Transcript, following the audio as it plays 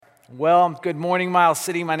Well, good morning, Miles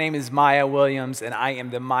City. My name is Maya Williams, and I am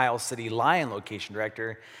the Miles City Lion Location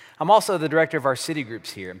Director. I'm also the director of our city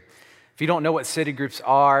groups here. If you don't know what city groups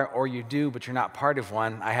are, or you do, but you're not part of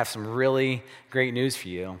one, I have some really great news for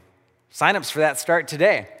you. Sign-ups for that start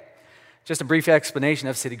today. Just a brief explanation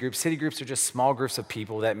of city groups. City groups are just small groups of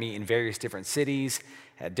people that meet in various different cities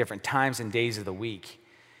at different times and days of the week.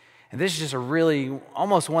 And this is just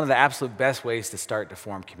almost one of the absolute best ways to start to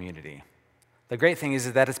form community. The great thing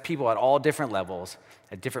is that it's people at all different levels,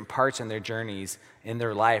 at different parts in their journeys in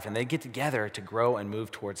their life, and they get together to grow and move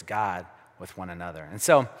towards God with one another. And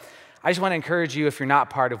so I just want to encourage you, if you're not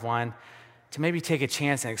part of one, to maybe take a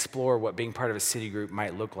chance and explore what being part of a city group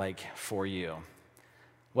might look like for you.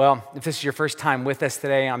 Well, if this is your first time with us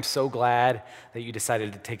today, I'm so glad that you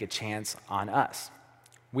decided to take a chance on us.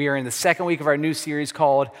 We are in the second week of our new series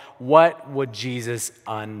called, What Would Jesus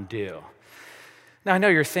Undo? Now, I know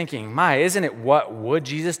you're thinking, isn't it what would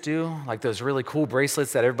Jesus do? Like those really cool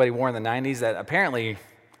bracelets that everybody wore in the 90s that apparently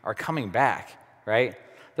are coming back, right?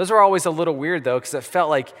 Those were always a little weird, though, because it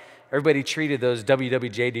felt like everybody treated those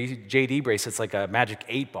WWJD bracelets like a magic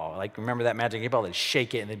 8-ball. Like, remember that magic 8-ball? They'd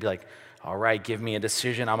shake it, and they'd be like, all right, give me a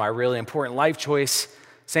decision on my really important life choice.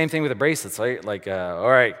 Same thing with the bracelets, right? Like, all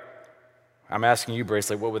right, I'm asking you,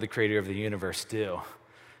 bracelet, what would the creator of the universe do?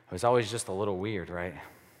 It was always just a little weird, right?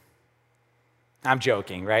 I'm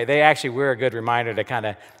joking, right? They actually were a good reminder to kind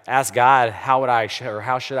of ask God, how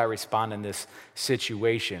should I respond in this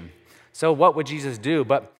situation? So what would Jesus do?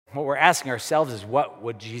 But what we're asking ourselves is, what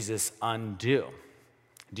would Jesus undo?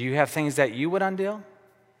 Do you have things that you would undo?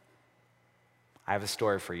 I have a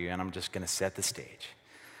story for you, and I'm just going to set the stage.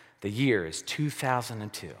 The year is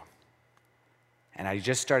 2002, and I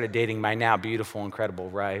just started dating my now beautiful, incredible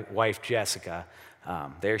wife, Jessica.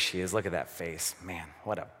 There she is. Look at that face. Man,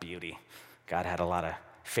 what a beauty. God had a lot of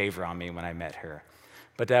favor on me when I met her.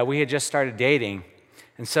 But we had just started dating,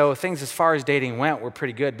 and so things as far as dating went were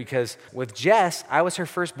pretty good because with Jess, I was her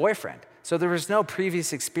first boyfriend, so there was no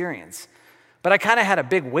previous experience. But I kind of had a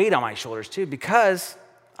big weight on my shoulders too because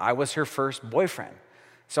I was her first boyfriend.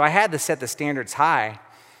 So I had to set the standards high,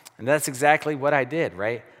 and that's exactly what I did,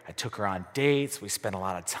 right? I took her on dates, we spent a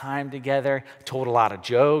lot of time together, told a lot of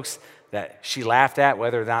jokes that she laughed at,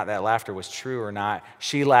 whether or not that laughter was true or not,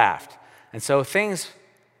 she laughed. And so things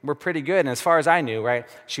were pretty good. And as far as I knew, right,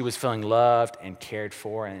 she was feeling loved and cared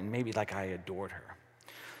for, and maybe like I adored her.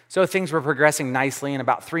 So things were progressing nicely. And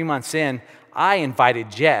about 3 months in, I invited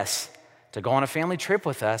Jess to go on a family trip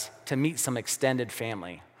with us to meet some extended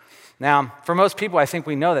family. Now, for most people, I think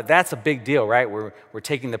we know that that's a big deal, right? We're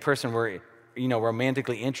taking the person we're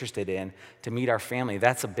romantically interested in to meet our family.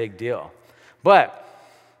 That's a big deal. But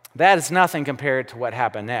that is nothing compared to what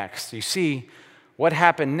happened next. You see, what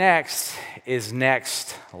happened next is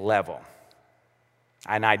next level.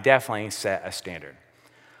 And I definitely set a standard.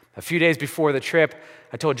 A few days before the trip,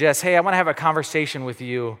 I told Jess, hey, I want to have a conversation with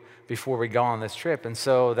you before we go on this trip. And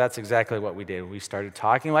so that's exactly what we did. We started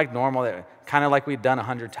talking like normal, kind of like we'd done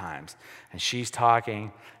 100 times. And she's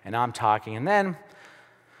talking, and I'm talking. And then,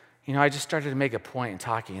 I just started to make a point in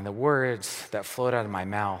talking, and the words that flowed out of my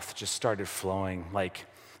mouth just started flowing like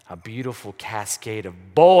a beautiful cascade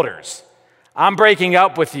of boulders. I'm breaking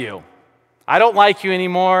up with you. I don't like you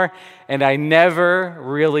anymore, and I never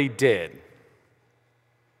really did.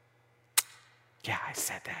 Yeah, I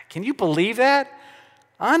said that. Can you believe that?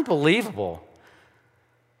 Unbelievable.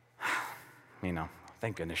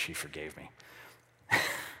 Thank goodness she forgave me.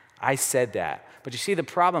 I said that. But you see, the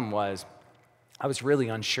problem was I was really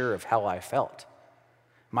unsure of how I felt.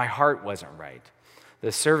 My heart wasn't right.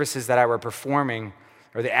 The services that I were performing,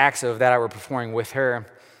 or the acts that I were performing with her,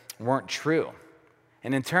 weren't true.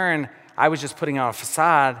 And in turn, I was just putting on a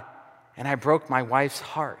facade, and I broke my wife's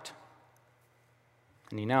heart.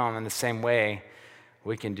 And in the same way,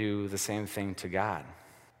 we can do the same thing to God.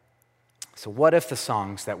 So what if the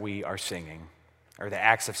songs that we are singing, or the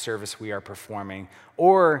acts of service we are performing,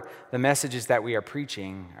 or the messages that we are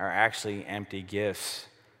preaching are actually empty gifts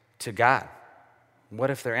to God? What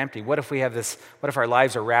if they're empty? What if our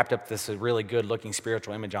lives are wrapped up this really good looking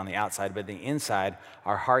spiritual image on the outside, but the inside,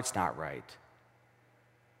 our heart's not right?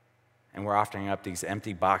 And we're offering up these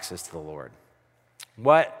empty boxes to the Lord.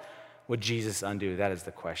 What would Jesus undo? That is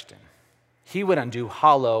the question. He would undo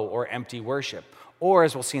hollow or empty worship, or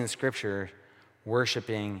as we'll see in Scripture,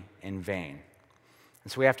 worshiping in vain.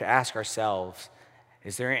 And so we have to ask ourselves,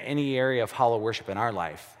 is there any area of hollow worship in our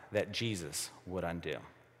life that Jesus would undo?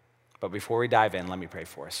 But before we dive in, let me pray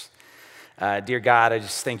for us. Dear God, I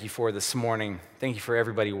just thank you for this morning. Thank you for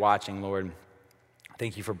everybody watching, Lord.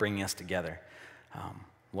 Thank you for bringing us together.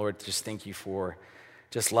 Lord, just thank you for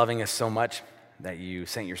just loving us so much that you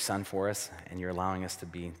sent your son for us and you're allowing us to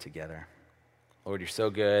be together. Lord, you're so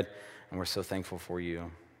good, and we're so thankful for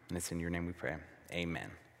you. And it's in your name we pray. Amen.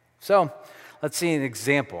 So let's see an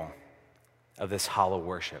example of this hollow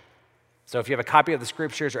worship. So if you have a copy of the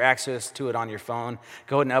scriptures or access to it on your phone,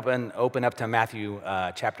 go ahead and open up to Matthew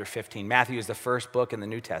chapter 15. Matthew is the first book in the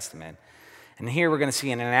New Testament. And here we're going to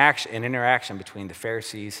see an interaction between the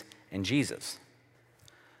Pharisees and Jesus.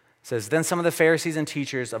 It says, then some of the Pharisees and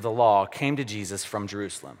teachers of the law came to Jesus from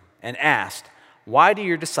Jerusalem and asked, why do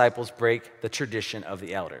your disciples break the tradition of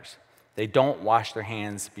the elders? They don't wash their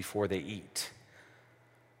hands before they eat.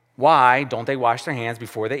 Why don't they wash their hands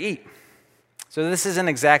before they eat? So this isn't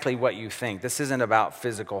exactly what you think. This isn't about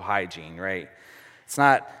physical hygiene, right? It's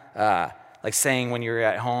not like saying when you're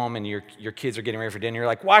at home and your kids are getting ready for dinner, you're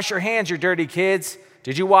like, wash your hands, you dirty kids.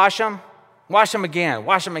 Did you wash them? Wash them again,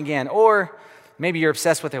 wash them again. Or maybe you're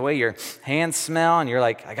obsessed with the way your hands smell and you're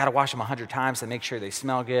like, I got to wash them 100 times to make sure they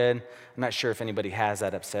smell good. I'm not sure if anybody has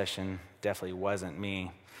that obsession. Definitely wasn't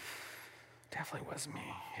me. Definitely was me.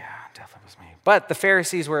 Yeah, definitely was me. But the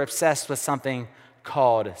Pharisees were obsessed with something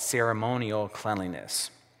called ceremonial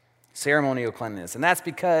cleanliness. Ceremonial cleanliness. And that's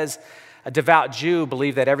because a devout Jew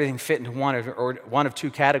believed that everything fit into one of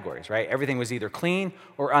two categories, right? Everything was either clean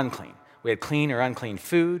or unclean. We had clean or unclean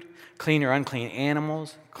food, clean or unclean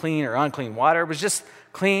animals, clean or unclean water. It was just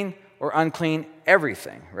clean or unclean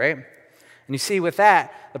everything, right? And you see with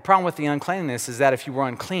that, the problem with the uncleanness is that if you were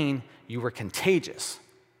unclean, you were contagious.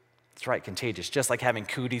 That's right, contagious. Just like having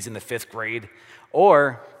cooties in the 5th grade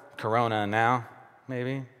or corona now,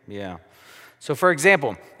 maybe? Yeah. So for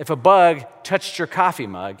example, if a bug touched your coffee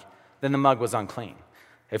mug, then the mug was unclean.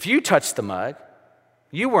 If you touched the mug,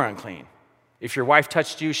 you were unclean. If your wife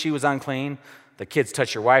touched you, she was unclean. The kids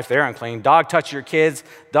touch your wife, they're unclean. Dog touch your kids,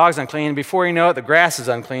 dog's unclean. Before you know it, the grass is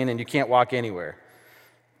unclean and you can't walk anywhere,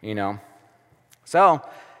 you know? So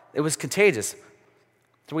it was contagious.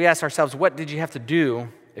 So we asked ourselves, what did you have to do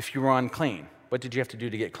if you were unclean? What did you have to do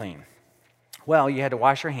to get clean? Well, you had to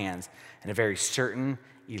wash your hands in a very certain,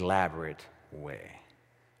 elaborate way,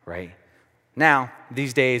 right? Now,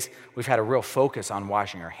 these days, we've had a real focus on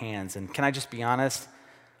washing our hands. And can I just be honest?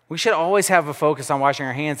 We should always have a focus on washing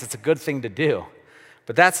our hands. It's a good thing to do.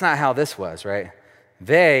 But that's not how this was, right?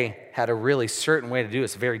 They had a really certain way to do it.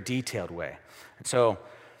 It's a very detailed way. And so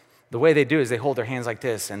the way they do is they hold their hands like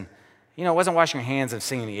this. And, you know, it wasn't washing your hands and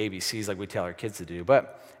singing the ABCs like we tell our kids to do.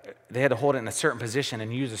 But they had to hold it in a certain position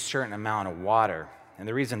and use a certain amount of water. And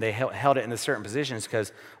the reason they held it in a certain position is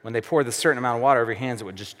because when they poured the certain amount of water over your hands, it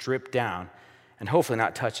would just drip down and hopefully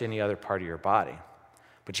not touch any other part of your body.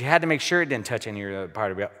 But you had to make sure it didn't touch any other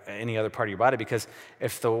part of your body, because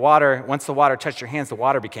once the water touched your hands, the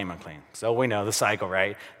water became unclean. So we know the cycle,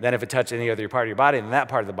 right? Then if it touched any other part of your body, then that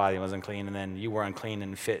part of the body was unclean, and then you were unclean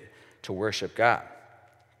and fit to worship God.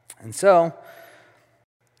 And so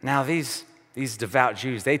now these devout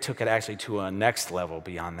Jews, they took it actually to a next level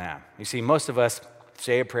beyond that. You see, most of us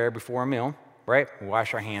say a prayer before a meal, right? We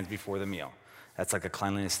wash our hands before the meal. That's like a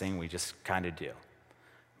cleanliness thing we just kind of do.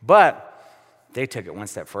 But they took it one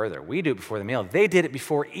step further. We do it before the meal. They did it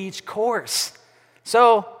before each course.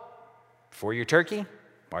 So, before your turkey,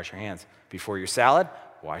 wash your hands. Before your salad,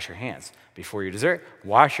 wash your hands. Before your dessert,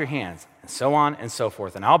 wash your hands, and so on and so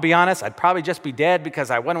forth. And I'll be honest, I'd probably just be dead because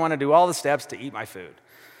I wouldn't want to do all the steps to eat my food.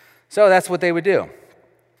 So that's what they would do.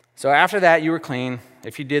 So after that, you were clean.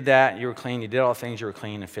 If you did that, you were clean. You did all the things, you were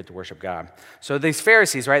clean and fit to worship God. So these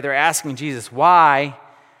Pharisees, right, they're asking Jesus, why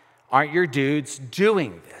aren't your dudes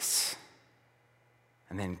doing this?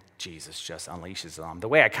 And then Jesus just unleashes them. The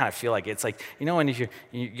way I kind of feel like it's like, you know, when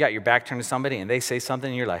you got your back turned to somebody and they say something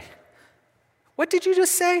and you're like, what did you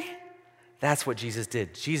just say? That's what Jesus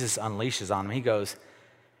did. Jesus unleashes on them. He goes,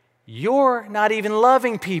 you're not even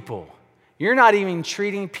loving people. You're not even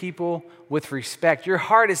treating people with respect. Your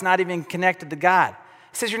heart is not even connected to God.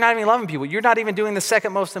 He says you're not even loving people. You're not even doing the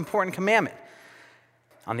second most important commandment.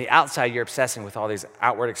 On the outside, you're obsessing with all these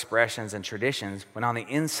outward expressions and traditions, when on the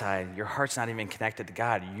inside, your heart's not even connected to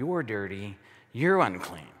God. You're dirty. You're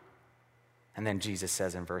unclean. And then Jesus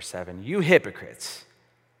says in verse 7, you hypocrites.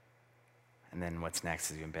 And then what's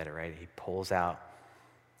next is even better, right? He pulls out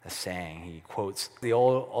a saying. He quotes the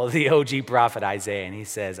OG prophet Isaiah, and he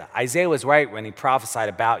says, Isaiah was right when he prophesied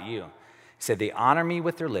about you. He said, they honor me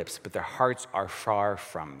with their lips, but their hearts are far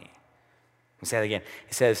from me. Let me say that again.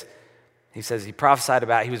 He says he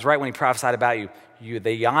was right when he prophesied about you.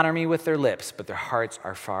 They honor me with their lips, but their hearts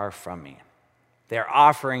are far from me. They're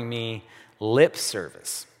offering me lip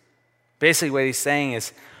service. Basically what he's saying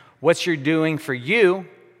is, what you're doing for you,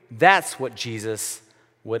 that's what Jesus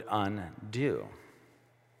would undo.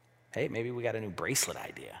 Hey, maybe we got a new bracelet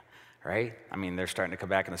idea. right? I mean, they're starting to come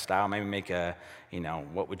back in the style. Maybe make a,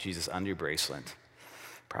 what would Jesus undo bracelet?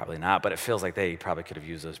 Probably not, but it feels like they probably could have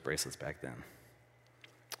used those bracelets back then.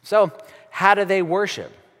 So how do they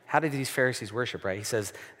worship? How did these Pharisees worship, right? He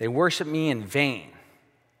says, they worship me in vain.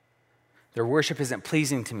 Their worship isn't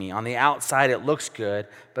pleasing to me. On the outside, it looks good,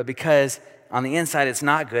 but because on the inside, it's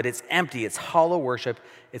not good. It's empty. It's hollow worship.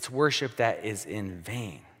 It's worship that is in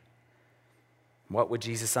vain. What would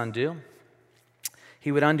Jesus undo?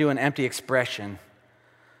 He would undo an empty expression,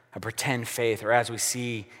 a pretend faith, or as we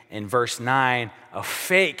see in verse 9, a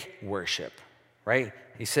fake worship, right?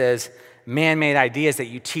 He says, man-made ideas that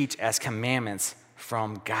you teach as commandments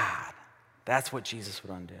from God. That's what Jesus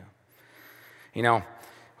would undo.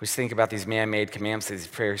 We think about these man-made commandments that these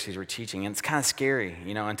Pharisees were teaching, and it's kind of scary.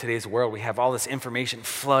 In today's world, we have all this information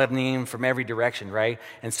flooding in from every direction, right?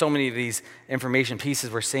 And so many of these information pieces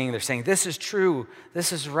they're saying, this is true,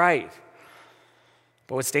 this is right.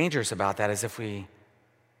 But what's dangerous about that is if we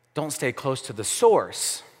don't stay close to the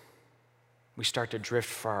source, we start to drift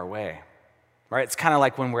far away, right? It's kind of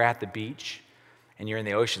like when we're at the beach, and you're in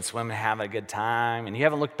the ocean swimming, having a good time, and you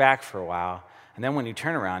haven't looked back for a while. And then when you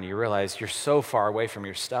turn around, you realize you're so far away from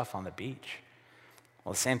your stuff on the beach.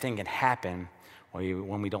 Well, the same thing can happen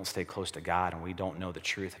when we don't stay close to God and we don't know the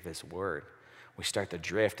truth of His Word. We start to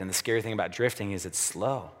drift. And the scary thing about drifting is it's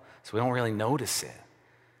slow, so we don't really notice it.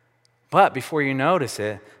 But before you notice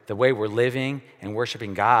it, the way we're living and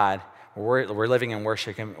worshiping God, we're living and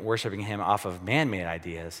worshiping Him off of man-made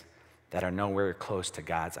ideas that are nowhere close to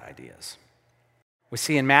God's ideas. We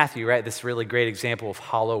see in Matthew, right, this really great example of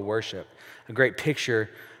hollow worship, a great picture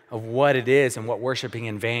of what it is and what worshiping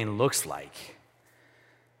in vain looks like.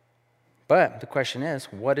 But the question is,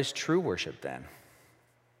 what is true worship then?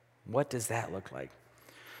 What does that look like?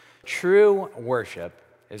 True worship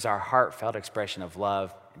is our heartfelt expression of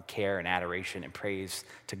love and care and adoration and praise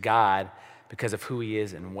to God because of who He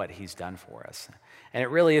is and what He's done for us. And it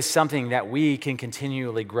really is something that we can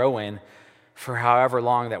continually grow in for however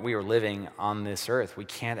long that we are living on this earth. We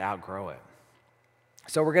can't outgrow it.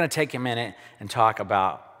 So we're going to take a minute and talk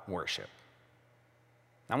about worship.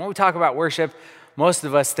 Now, when we talk about worship, most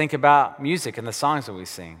of us think about music and the songs that we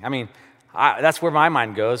sing. I mean, that's where my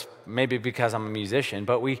mind goes, maybe because I'm a musician,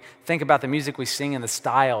 but we think about the music we sing and the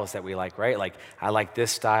styles that we like, right? Like, I like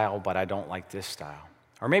this style, but I don't like this style.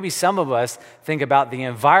 Or maybe some of us think about the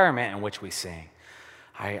environment in which we sing.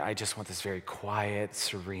 I just want this very quiet,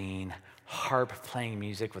 serene, harp-playing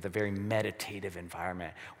music with a very meditative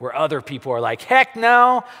environment where other people are like, heck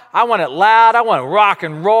no, I want it loud, I want to rock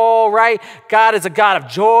and roll, right? God is a God of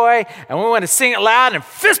joy, and we want to sing it loud and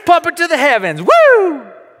fist pump it to the heavens, woo!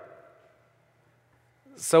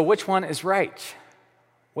 So which one is right?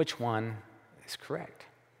 Which one is correct?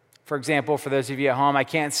 For example, for those of you at home, I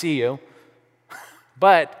can't see you,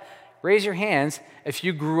 but raise your hands if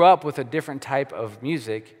you grew up with a different type of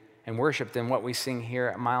music and worship than what we sing here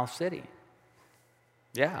at Miles City.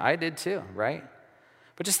 Yeah, I did too, right?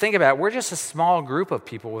 But just think about it. We're just a small group of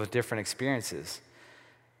people with different experiences.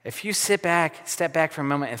 If you step back for a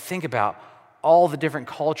moment and think about all the different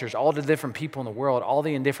cultures, all the different people in the world, all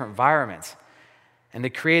the different environments, and the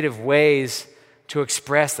creative ways to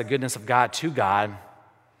express the goodness of God to God,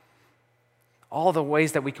 all the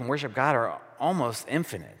ways that we can worship God are almost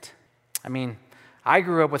infinite. I mean, I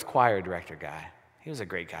grew up with choir director guy. He was a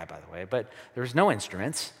great guy, by the way, but there was no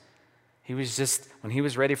instruments. He was just, when he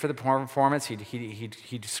was ready for the performance,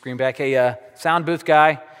 he'd scream back, hey, sound booth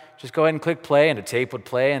guy, just go ahead and click play, and a tape would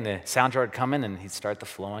play, and the sound jar would come in, and he'd start the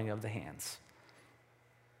flowing of the hands.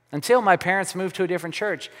 Until my parents moved to a different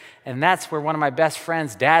church, and that's where one of my best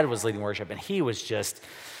friends' dad was leading worship, and he was just,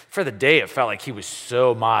 for the day, it felt like he was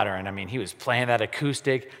so modern. I mean, he was playing that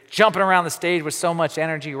acoustic, jumping around the stage with so much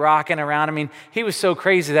energy, rocking around. I mean, he was so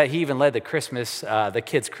crazy that he even led the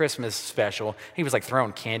kids' Christmas special. He was like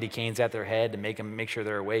throwing candy canes at their head to make sure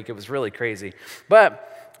they're awake. It was really crazy.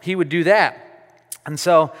 But he would do that. And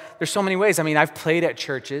so there's so many ways. I mean, I've played at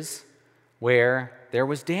churches where there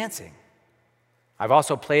was dancing. I've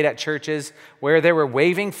also played at churches where there were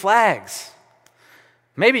waving flags.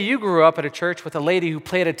 Maybe you grew up at a church with a lady who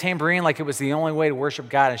played a tambourine like it was the only way to worship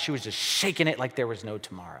God, and she was just shaking it like there was no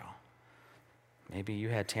tomorrow. Maybe you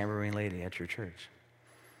had tambourine lady at your church.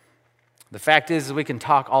 The fact is we can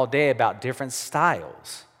talk all day about different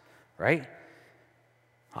styles, right?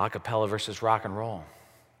 A cappella versus rock and roll.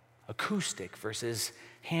 Acoustic versus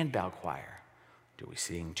handbell choir. Do we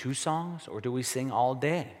sing 2 songs or do we sing all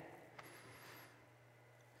day?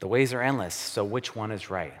 The ways are endless, so which one is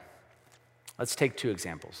right? Let's take 2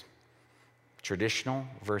 examples. Traditional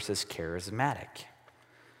versus charismatic.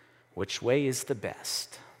 Which way is the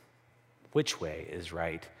best? Which way is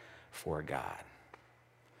right for God?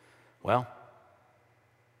 Well,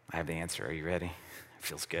 I have the answer. Are you ready? It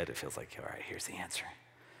feels good. It feels like, all right, here's the answer.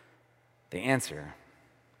 The answer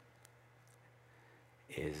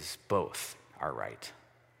is both are right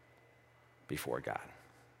before God.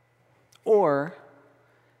 Or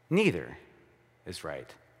neither is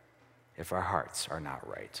right if our hearts are not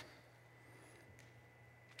right.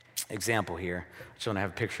 Example here. I just want to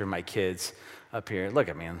have a picture of my kids up here. Look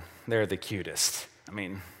at me. They're the cutest. I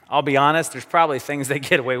mean, I'll be honest, there's probably things they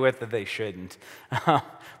get away with that they shouldn't.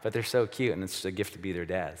 But they're so cute, and it's a gift to be their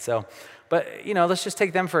dad. So, but, let's just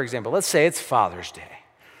take them for example. Let's say it's Father's Day,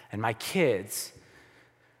 and my kids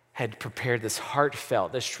had prepared this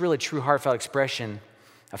really true heartfelt expression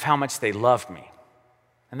of how much they loved me.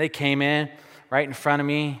 And they came in right in front of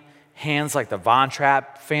me, hands like the Von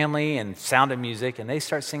Trapp family and Sound of Music, and they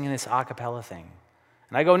start singing this a cappella thing.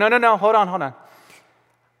 And I go, no, hold on.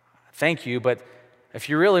 Thank you, but if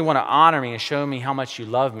you really want to honor me and show me how much you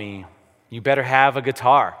love me, you better have a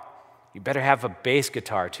guitar. You better have a bass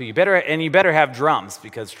guitar too. You better have drums,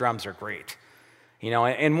 because drums are great.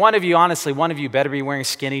 And one of you better be wearing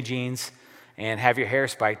skinny jeans and have your hair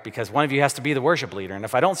spiked, because one of you has to be the worship leader. And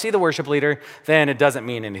if I don't see the worship leader, then it doesn't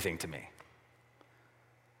mean anything to me.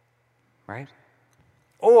 Right?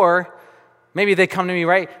 Or maybe they come to me,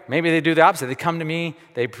 right? Maybe they do the opposite. They come to me,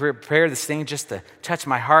 they prepare this thing just to touch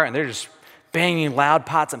my heart, and they're just banging loud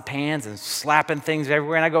pots and pans and slapping things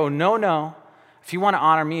everywhere. And I go, no. If you want to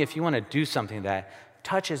honor me, if you want to do something that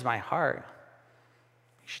touches my heart,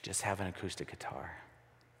 you should just have an acoustic guitar.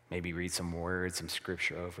 Maybe read some words, some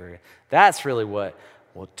scripture over it. That's really what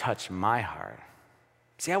will touch my heart.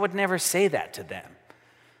 See, I would never say that to them,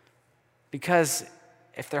 because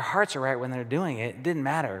if their hearts are right when they're doing it, it didn't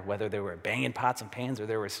matter whether they were banging pots and pans or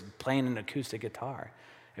they were playing an acoustic guitar,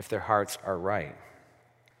 if their hearts are right.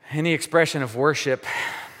 Any expression of worship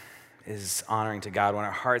is honoring to God when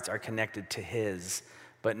our hearts are connected to His,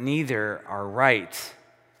 but neither are right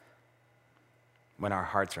when our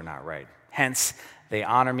hearts are not right. Hence, they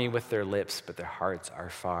honor me with their lips, but their hearts are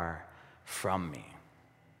far from me.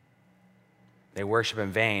 They worship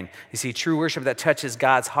in vain. You see, true worship that touches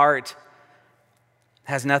God's heart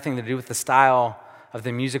has nothing to do with the style of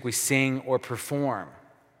the music we sing or perform.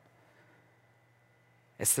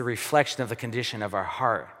 It's the reflection of the condition of our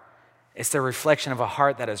heart. It's the reflection of a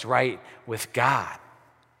heart that is right with God.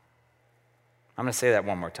 I'm going to say that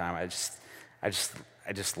one more time. I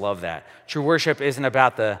just love that. True worship isn't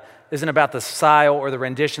about the style or the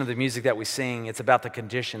rendition of the music that we sing. It's about the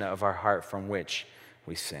condition of our heart from which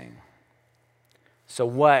we sing. So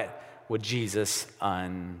what would Jesus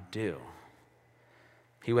undo?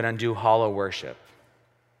 He would undo hollow worship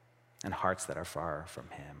and hearts that are far from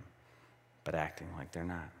Him, but acting like they're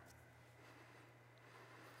not.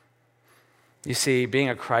 You see, being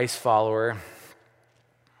a Christ follower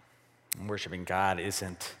and worshiping God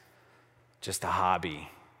isn't just a hobby.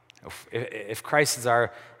 If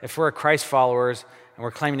we're Christ followers and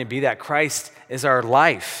we're claiming to be that, Christ is our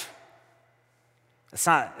life. It's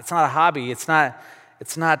not a hobby. It's not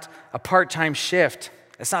a part-time shift.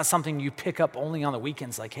 It's not something you pick up only on the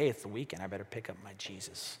weekends, like, hey, it's the weekend, I better pick up my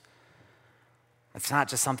Jesus. It's not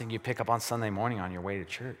just something you pick up on Sunday morning on your way to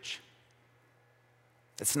church.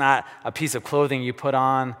 It's not a piece of clothing you put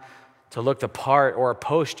on to look the part, or a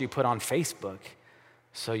post you put on Facebook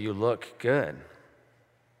so you look good.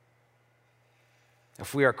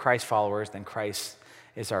 If we are Christ followers, then Christ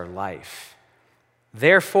is our life.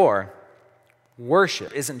 Therefore,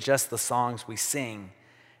 worship isn't just the songs we sing,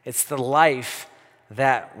 it's the life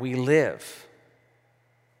that we live.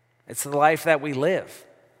 It's the life that we live.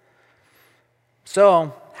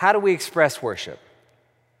 So, how do we express worship?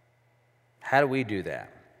 How do we do that?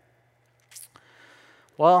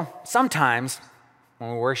 Well, sometimes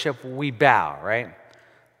when we worship, we bow, right?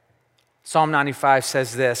 Psalm 95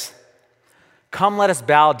 says this: "Come, let us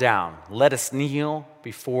bow down. Let us kneel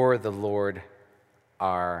before the Lord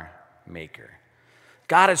our Maker."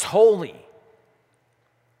 God is holy.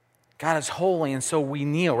 God is holy, and so we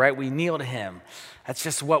kneel, right? We kneel to Him. That's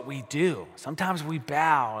just what we do. Sometimes we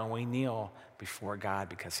bow and we kneel before God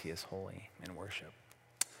because He is holy in worship.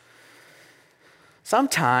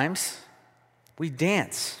 Sometimes we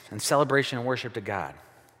dance in celebration and worship to God.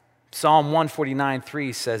 Psalm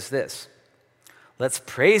 149:3 says this: "Let's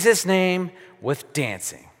praise His name with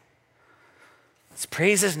dancing." Let's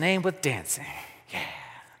praise His name with dancing. Yeah.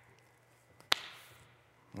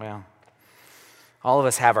 Well, all of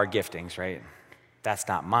us have our giftings, right? That's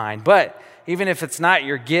not mine. But even if it's not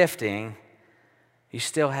your gifting, you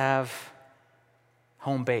still have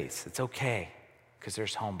home base. It's okay, because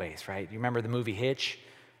there's home base, right? You remember the movie Hitch?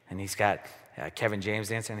 And he's got Kevin James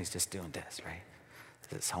dancing, he's just doing this, right?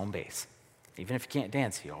 This is home base. Even if you can't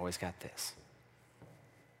dance, you always got this.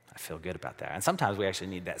 I feel good about that. And sometimes we actually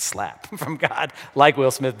need that slap from God, like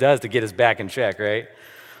Will Smith does, to get us back in check, right?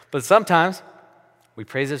 But sometimes we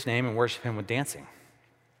praise his name and worship him with dancing.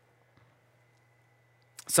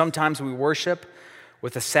 Sometimes we worship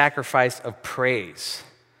with a sacrifice of praise.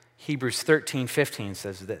 Hebrews 13:15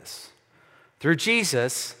 says this: through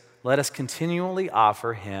Jesus, let us continually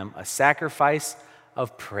offer him a sacrifice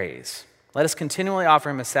of praise. Let us continually offer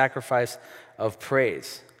him a sacrifice of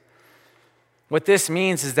praise. What this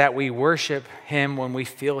means is that we worship him when we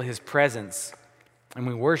feel his presence, and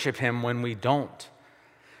we worship him when we don't.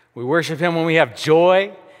 We worship him when we have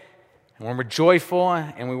joy, and when we're joyful,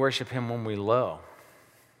 and we worship him when we're low.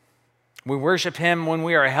 We worship him when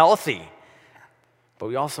we are healthy, but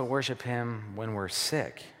we also worship him when we're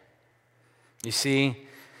sick. You see,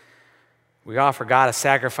 we offer God a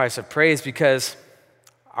sacrifice of praise because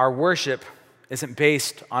our worship isn't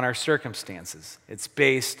based on our circumstances. It's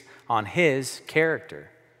based on his character.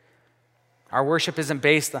 Our worship isn't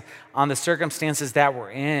based on the circumstances that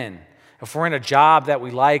we're in. If we're in a job that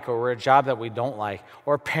we like, or we're in a job that we don't like,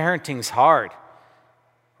 or parenting's hard,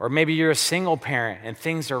 or maybe you're a single parent and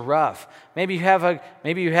things are rough. Maybe you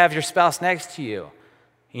have your spouse next to you,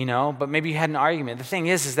 but maybe you had an argument. The thing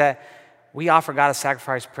is that we offer God a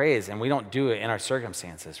sacrifice of praise, and we don't do it in our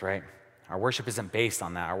circumstances, right? Our worship isn't based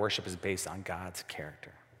on that. Our worship is based on God's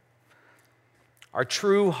character. Our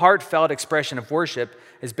true heartfelt expression of worship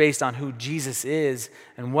is based on who Jesus is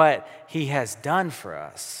and what he has done for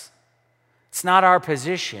us. It's not our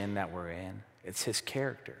position that we're in, it's his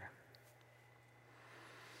character.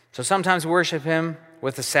 So sometimes we worship him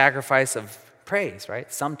with a sacrifice of praise,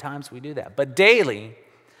 right? Sometimes we do that. But daily,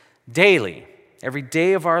 every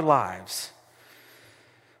day of our lives,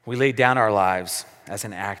 we lay down our lives as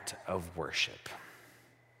an act of worship.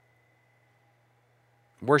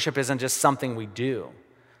 Worship isn't just something we do,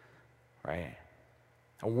 right?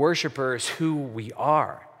 A worshiper is who we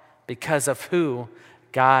are because of who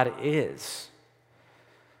God is.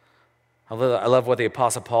 I love what the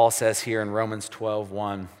Apostle Paul says here in Romans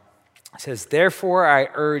 12:1. It says, therefore I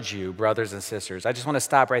urge you, brothers and sisters. I just want to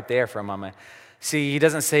stop right there for a moment. See, he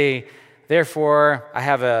doesn't say, therefore I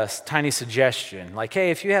have a tiny suggestion. Like,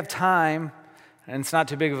 hey, if you have time and it's not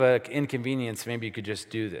too big of an inconvenience, maybe you could just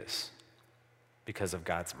do this because of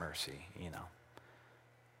God's mercy,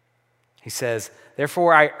 He says,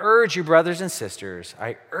 therefore I urge you, brothers and sisters,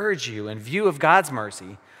 I urge you in view of God's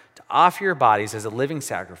mercy to offer your bodies as a living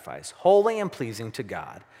sacrifice, holy and pleasing to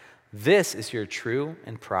God. This is your true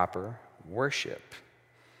and proper worship.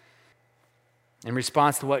 In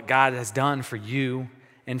response to what God has done for you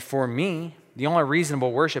and for me, the only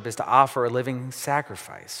reasonable worship is to offer a living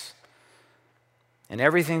sacrifice. And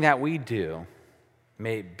everything that we do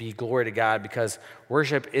may be glory to God, because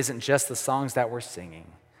worship isn't just the songs that we're singing.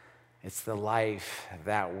 It's the life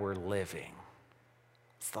that we're living.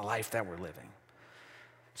 It's the life that we're living.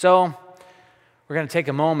 So we're going to take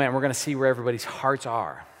a moment and we're going to see where everybody's hearts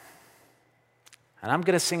are. And I'm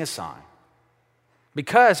going to sing a song.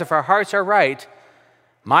 Because if our hearts are right,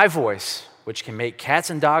 my voice, which can make cats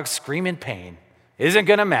and dogs scream in pain, isn't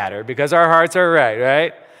going to matter because our hearts are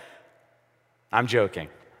right? I'm joking.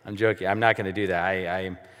 I'm not going to do that. I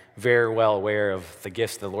am very well aware of the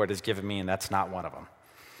gifts the Lord has given me, and that's not one of them.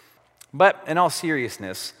 But in all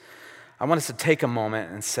seriousness, I want us to take a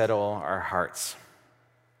moment and settle our hearts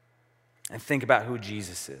and think about who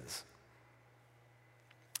Jesus is.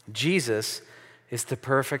 Jesus is the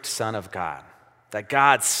perfect Son of God that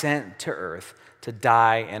God sent to earth to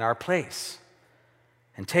die in our place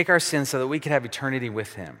and take our sins so that we could have eternity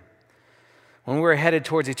with him. When we were headed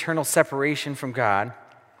towards eternal separation from God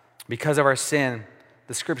because of our sin,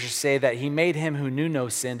 the scriptures say that he made him who knew no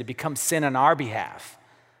sin to become sin on our behalf,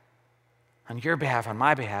 on your behalf, on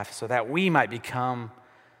my behalf, so that we might become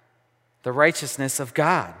the righteousness of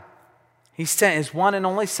God. He sent his one and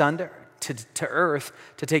only Son to earth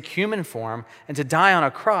to take human form and to die on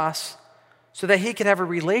a cross so that he could have a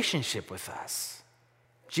relationship with us.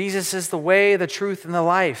 Jesus is the way, the truth, and the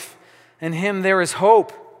life. In him there is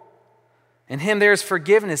hope. In him there is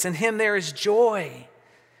forgiveness. In him there is joy.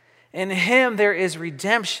 In him there is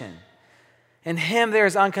redemption. In him there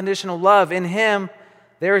is unconditional love. In him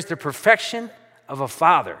there is the perfection of a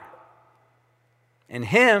father. In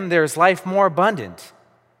him there is life more abundant.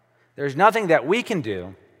 There's nothing that we can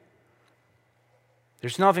do.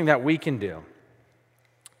 There's nothing that we can do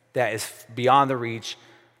that is beyond the reach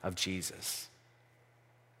of Jesus.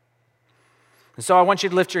 And so I want you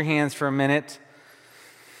to lift your hands for a minute.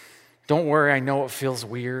 Don't worry, I know it feels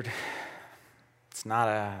weird.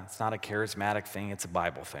 It's not a charismatic thing, it's a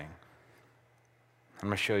Bible thing. I'm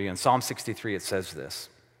going to show you. In Psalm 63, it says this: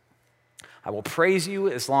 I will praise you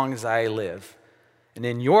as long as I live, and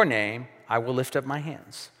in your name I will lift up my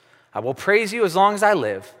hands. I will praise you as long as I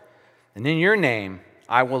live, and in your name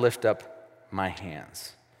I will lift up my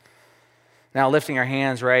hands. Now, lifting our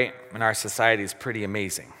hands, right, in our society is pretty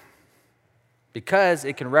amazing because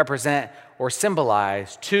it can represent or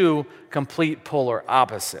symbolize two complete polar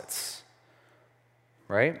opposites,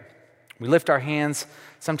 right? We lift our hands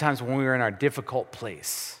sometimes when we're in our difficult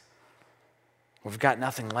place. We've got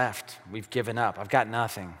nothing left. We've given up. I've got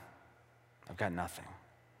nothing. I've got nothing.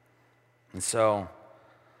 And so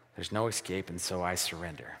there's no escape, and so I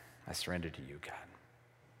surrender. I surrender to you, God.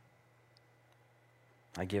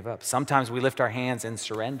 I give up. Sometimes we lift our hands in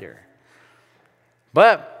surrender.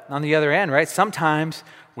 But on the other end, right, sometimes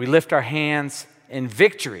we lift our hands in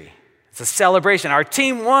victory. It's a celebration. Our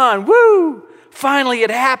team won. Woo! Finally,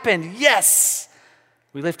 it happened. Yes!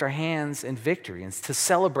 We lift our hands in victory and to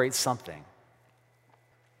celebrate something.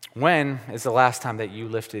 When is the last time that you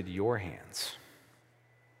lifted your hands?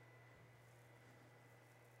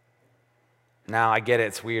 Now, I get it.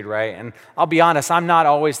 It's weird, right? And I'll be honest, I'm not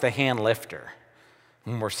always the hand lifter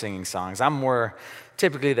when we're singing songs. I'm more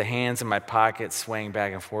typically the hands in my pocket, swaying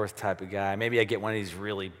back and forth type of guy. Maybe I get one of these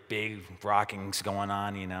really big rockings going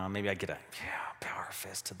on, Maybe I get a power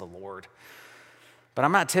fist to the Lord. But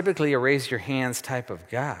I'm not typically a raise your hands type of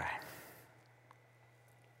guy.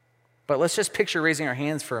 But let's just picture raising our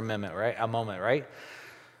hands for a moment, right?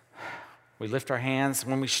 We lift our hands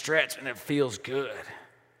when we stretch and it feels good,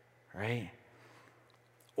 right?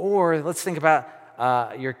 Or let's think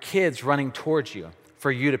about your kids running towards you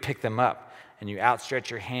for you to pick them up. And you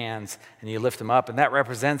outstretch your hands and you lift them up, and that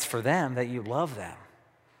represents for them that you love them.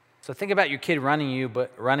 So think about your kid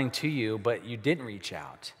running to you, but you didn't reach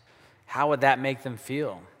out. How would that make them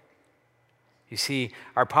feel? You see,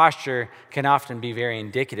 our posture can often be very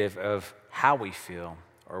indicative of how we feel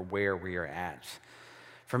or where we are at.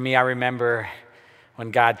 For me, I remember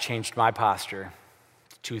when God changed my posture.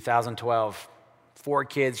 2012, 4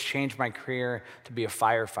 kids, changed my career to be a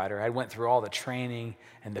firefighter. I went through all the training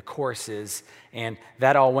and the courses, and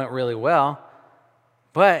that all went really well,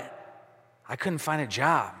 but I couldn't find a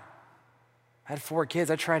job. I had 4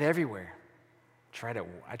 kids. I tried everywhere.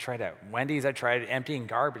 I tried at Wendy's. I tried emptying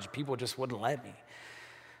garbage. People just wouldn't let me.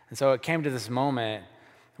 And so it came to this moment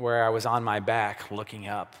where I was on my back looking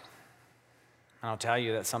up. And I'll tell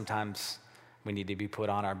you that sometimes we need to be put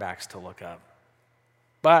on our backs to look up.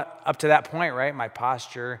 But up to that point, right, my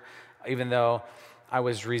posture, even though I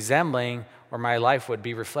was resembling or my life would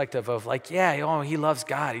be reflective of he loves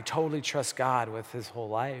God. He totally trusts God with his whole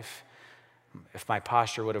life. If my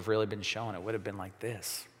posture would have really been shown, it would have been like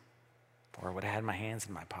this. Or I would have had my hands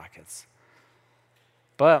in my pockets.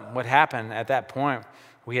 But what happened at that point,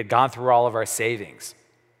 we had gone through all of our savings.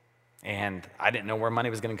 And I didn't know where money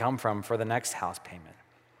was going to come from for the next house payment.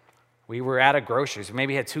 We were out of groceries. We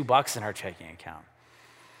maybe had $2 in our checking account.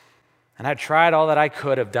 And I tried all that I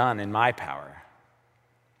could have done in my power.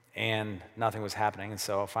 And nothing was happening. And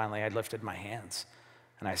so finally I lifted my hands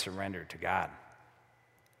and I surrendered to God.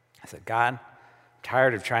 I said, God, I'm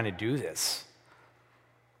tired of trying to do this.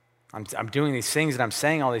 I'm doing these things and I'm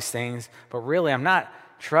saying all these things, but really I'm not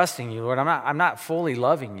trusting you, Lord. I'm not fully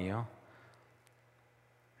loving you.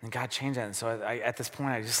 And God changed that. And so at this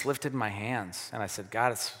point, I just lifted my hands and I said,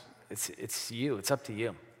 God, it's you. It's up to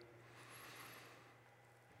you.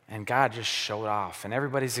 And God just showed off. And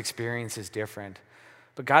everybody's experience is different.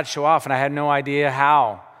 But God showed off, and I had no idea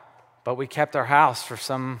how. But we kept our house for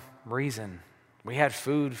some reason. We had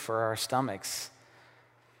food for our stomachs.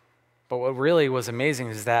 But what really was amazing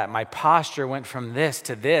is that my posture went from this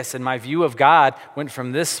to this, and my view of God went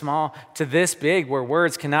from this small to this big, where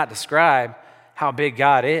words cannot describe how big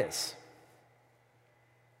God is.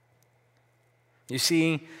 You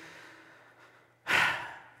see,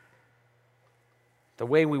 the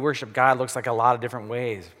way we worship God looks like a lot of different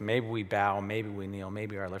ways. Maybe we bow, maybe we kneel,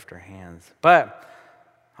 maybe we lift our hands. But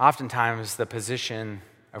oftentimes the position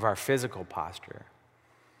of our physical posture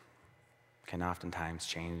can oftentimes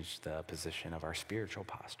change the position of our spiritual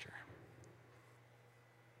posture.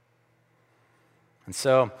 And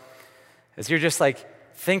so, as you're just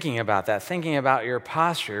thinking about that, thinking about your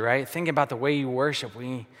posture, right? Thinking about the way you worship.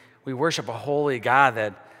 We worship a holy God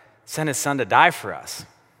that sent his son to die for us.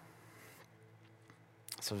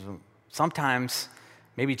 So sometimes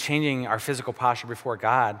maybe changing our physical posture before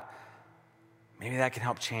God, maybe that can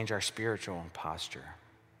help change our spiritual posture.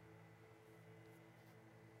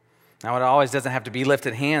 Now, it always doesn't have to be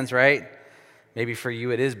lifted hands, right? Maybe for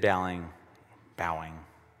you it is bowing.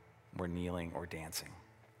 or kneeling or dancing.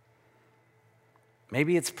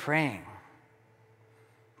 Maybe it's praying.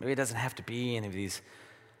 Maybe it doesn't have to be any of these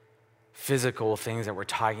physical things that we're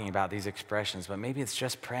talking about, these expressions, but maybe it's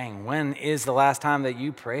just praying. When is the last time that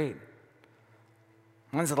you prayed?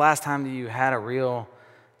 When's the last time that you had a real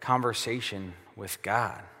conversation with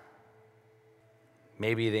God?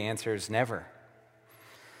 Maybe the answer is never.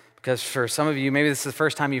 Because for some of you, maybe this is the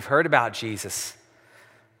first time you've heard about Jesus,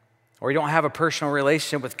 or you don't have a personal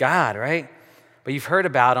relationship with God, right? But you've heard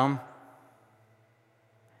about him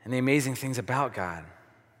and the amazing things about God.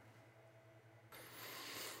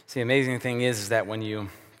 See, the amazing thing is that when you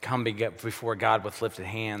come before God with lifted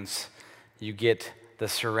hands, you get the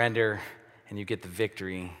surrender and you get the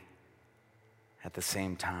victory at the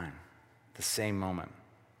same time, the same moment.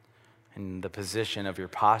 And the position of your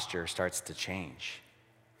posture starts to change.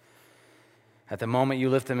 At the moment you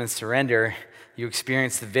lift them in surrender, you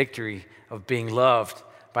experience the victory of being loved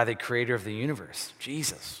by the creator of the universe,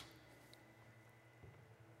 Jesus.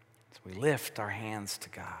 So we lift our hands to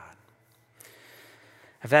God.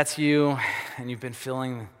 If that's you and you've been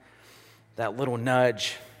feeling that little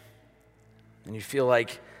nudge and you feel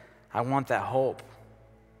like, I want that hope,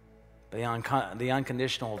 the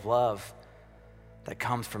unconditional love that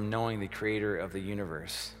comes from knowing the creator of the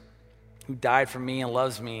universe, who died for me and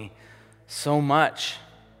loves me so much.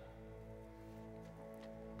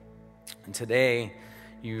 And today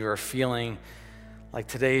you are feeling like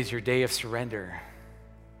today is your day of surrender.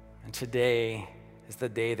 And today is the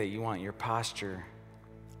day that you want your posture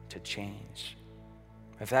to change.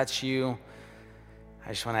 If that's you, I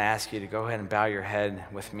just want to ask you to go ahead and bow your head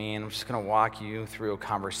with me, and I'm just going to walk you through a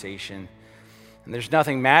conversation. And there's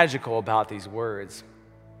nothing magical about these words,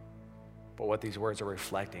 but what these words are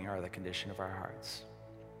reflecting are the condition of our hearts.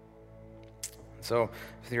 So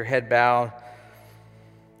with your head bowed,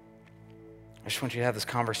 I just want you to have this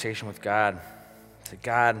conversation with God. Say,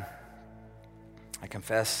 God, I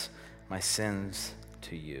confess my sins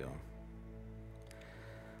to you.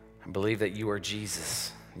 I believe that you are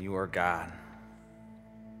Jesus, you are God.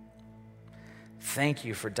 Thank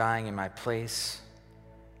you for dying in my place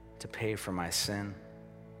to pay for my sin.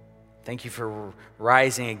 Thank you for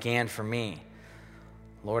rising again for me.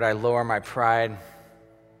 Lord, I lower my pride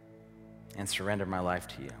and surrender my life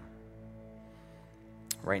to you.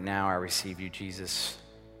 Right now, I receive you, Jesus,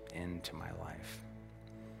 into my life.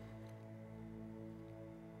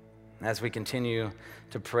 And as we continue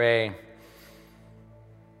to pray,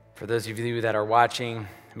 for those of you that are watching,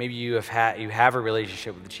 maybe you have a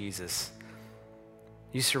relationship with Jesus.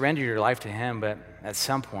 You surrendered your life to him, but at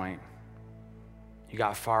some point, you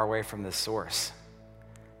got far away from the source.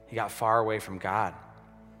 You got far away from God.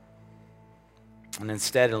 And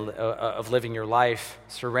instead of living your life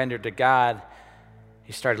surrendered to God,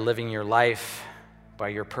 you started living your life by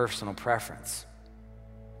your personal preference.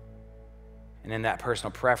 And in that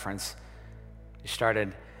personal preference, you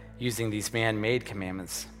started using these man-made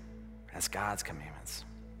commandments as God's commandments.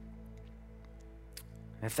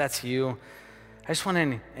 And if that's you, I just want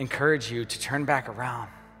to encourage you to turn back around,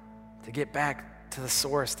 to get back to the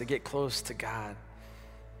source, to get close to God.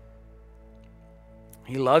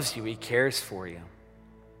 He loves you. He cares for you.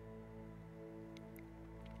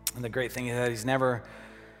 And the great thing is that he's never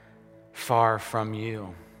far from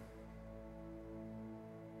you.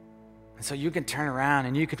 And so you can turn around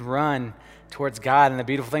and you can run towards God. And the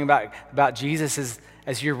beautiful thing about Jesus is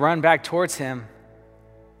as you run back towards him,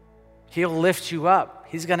 he'll lift you up.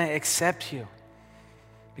 He's going to accept you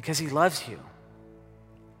because he loves you.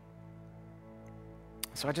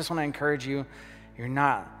 So I just want to encourage you, you're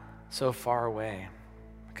not so far away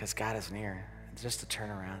because God is near. Just to turn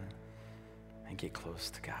around and get close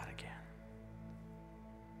to God again.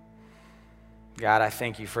 God, I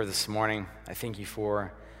thank you for this morning. I thank you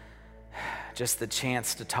for just the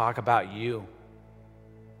chance to talk about you.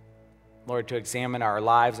 Lord, to examine our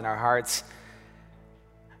lives and our hearts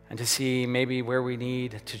and to see maybe where we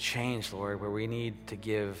need to change, Lord, where we need to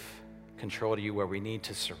give control to you, where we need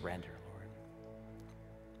to surrender, Lord.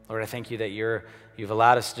 Lord, I thank you that you've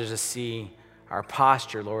allowed us to just see our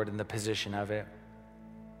posture, Lord, in the position of it.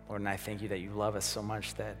 Lord, and I thank you that you love us so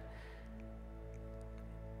much that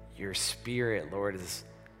your spirit, Lord,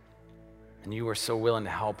 and you are so willing to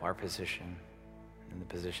help our position in the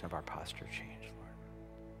position of our posture change, Lord.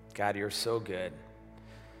 God, you're so good.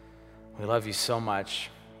 We love you so much.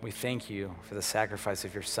 We thank you for the sacrifice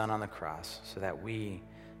of your Son on the cross so that we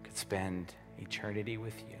could spend eternity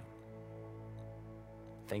with you.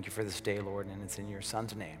 Thank you for this day, Lord, and it's in your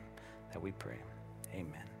Son's name that we pray.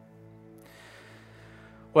 Amen.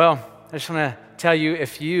 Well, I just want to tell you,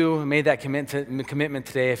 if you made that commitment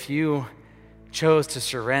today, if you chose to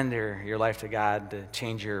surrender your life to God, to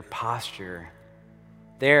change your posture,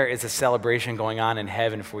 there is a celebration going on in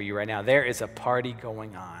heaven for you right now. There is a party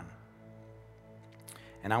going on.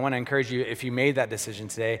 And I want to encourage you, if you made that decision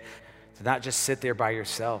today, to not just sit there by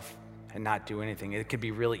yourself and not do anything. It can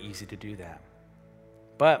be really easy to do that.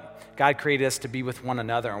 But God created us to be with one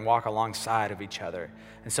another and walk alongside of each other.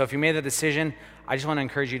 And so if you made that decision, I just want to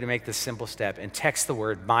encourage you to make this simple step and text the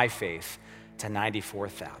word My Faith to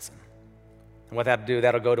 94,000. And what that'll do,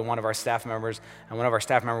 that'll go to one of our staff members, and one of our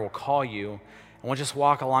staff members will call you, and we'll just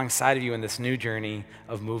walk alongside of you in this new journey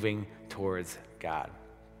of moving towards God.